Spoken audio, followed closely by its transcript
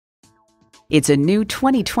It's a new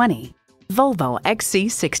 2020 Volvo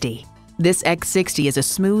XC60. This X60 is a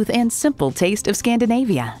smooth and simple taste of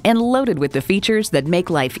Scandinavia and loaded with the features that make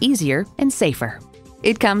life easier and safer.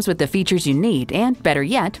 It comes with the features you need and, better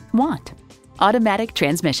yet, want. Automatic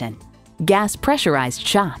transmission, gas pressurized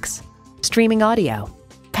shocks, streaming audio,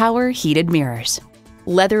 power heated mirrors,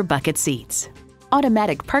 leather bucket seats,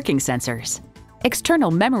 automatic parking sensors,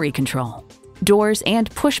 external memory control, doors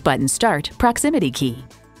and push-button start proximity key,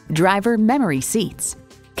 driver memory seats,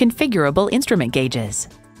 configurable instrument gauges,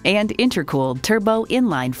 and intercooled turbo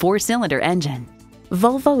inline 4-cylinder engine.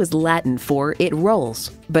 Volvo is Latin for "it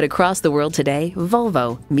rolls," but across the world today,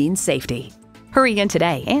 Volvo means safety. Hurry in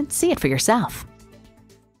today and see it for yourself.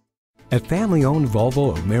 At family-owned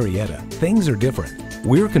Volvo of Marietta, things are different.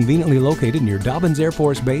 We're conveniently located near Dobbins Air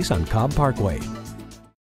Force Base on Cobb Parkway.